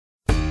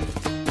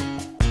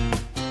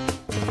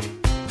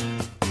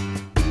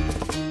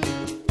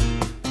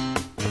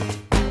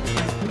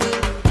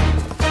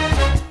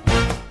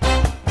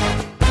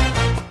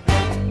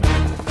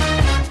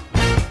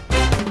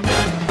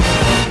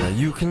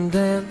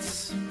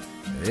dance,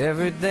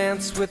 every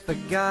dance with the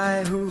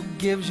guy who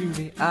gives you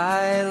the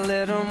eye.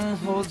 Let him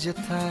hold you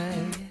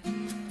tight.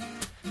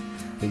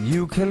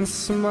 You can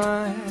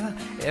smile,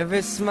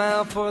 every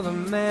smile for the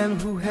man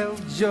who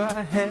held your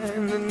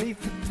hand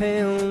beneath the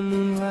pale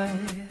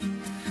moonlight.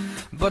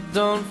 But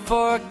don't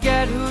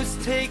forget who's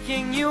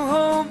taking you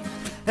home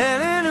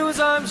and in whose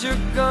arms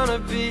you're gonna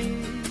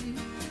be.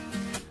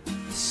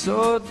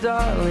 So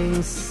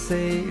darling,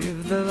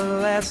 save the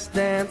last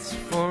dance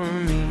for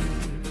me.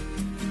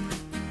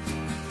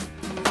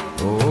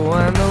 Oh,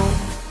 I know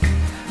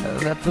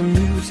that the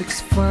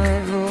music's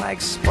fine,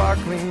 like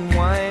sparkling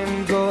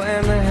wine. Go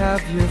and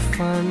have your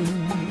fun,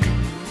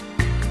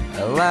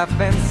 laugh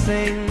and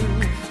sing,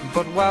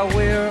 but while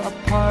we're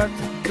apart,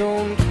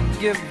 don't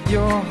give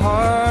your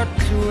heart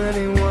to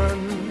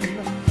anyone.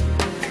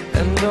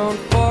 And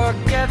don't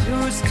forget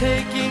who's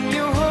taking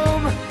you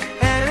home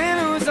and in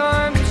whose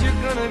arms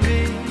you're gonna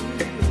be.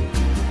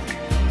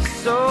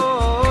 So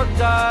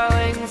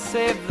darling,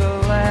 save the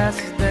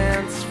last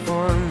dance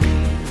for me.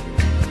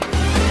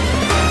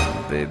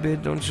 Baby,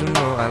 don't you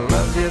know I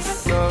love you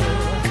so?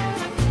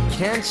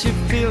 Can't you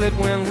feel it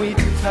when we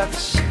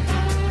touch?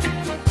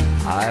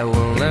 I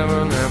will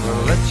never, never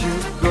let you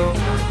go.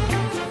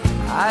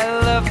 I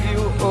love you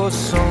oh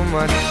so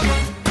much.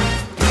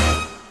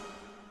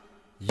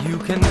 You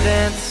can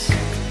dance,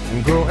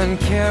 go and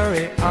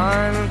carry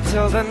on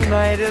till the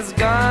night is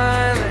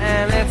gone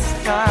and it's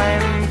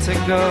time to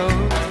go.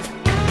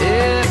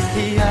 If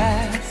he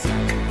asks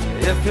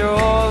if you're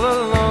all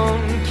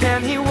alone,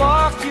 can he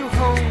walk you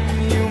home?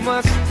 You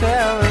must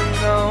tell him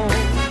no.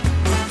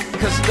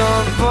 'Cause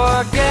don't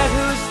forget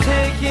who's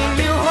taking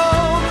you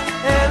home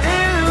and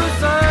in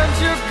whose arms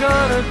you're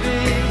gonna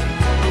be.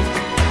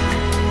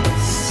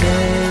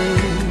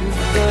 Save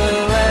the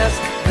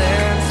last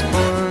dance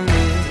for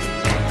me.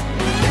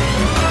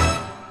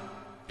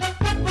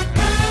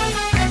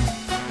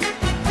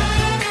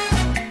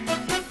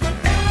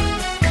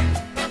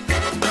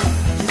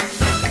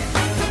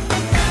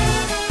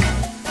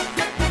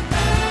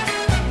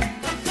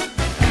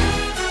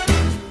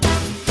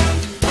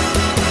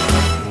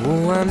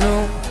 Oh, I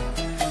know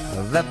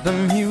that the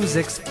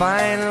music's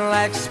fine,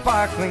 like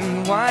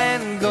sparkling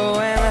wine. Go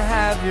and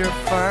have your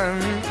fun,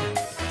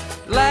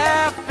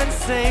 laugh and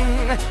sing,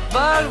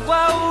 but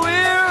while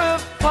we're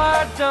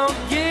apart, don't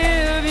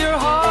give your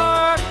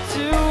heart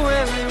to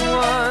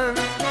anyone.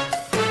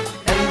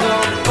 And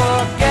don't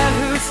forget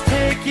who's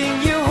taking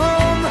you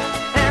home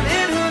and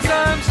in whose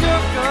arms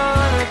you're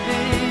gonna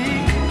be.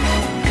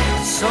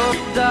 So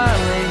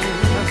darling,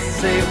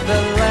 save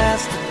the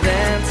last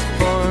dance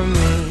for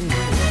me.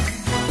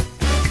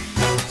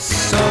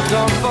 So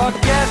don't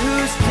forget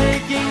who's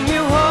taking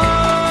you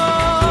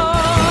home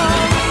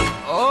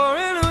or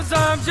in whose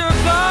arms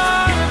you're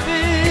gonna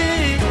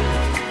be.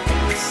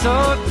 So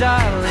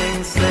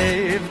darling,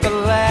 save the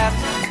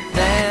last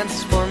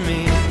dance for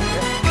me.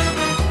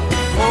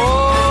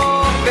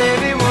 Oh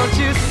baby, won't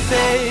you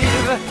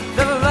save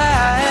the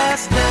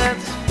last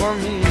dance for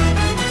me?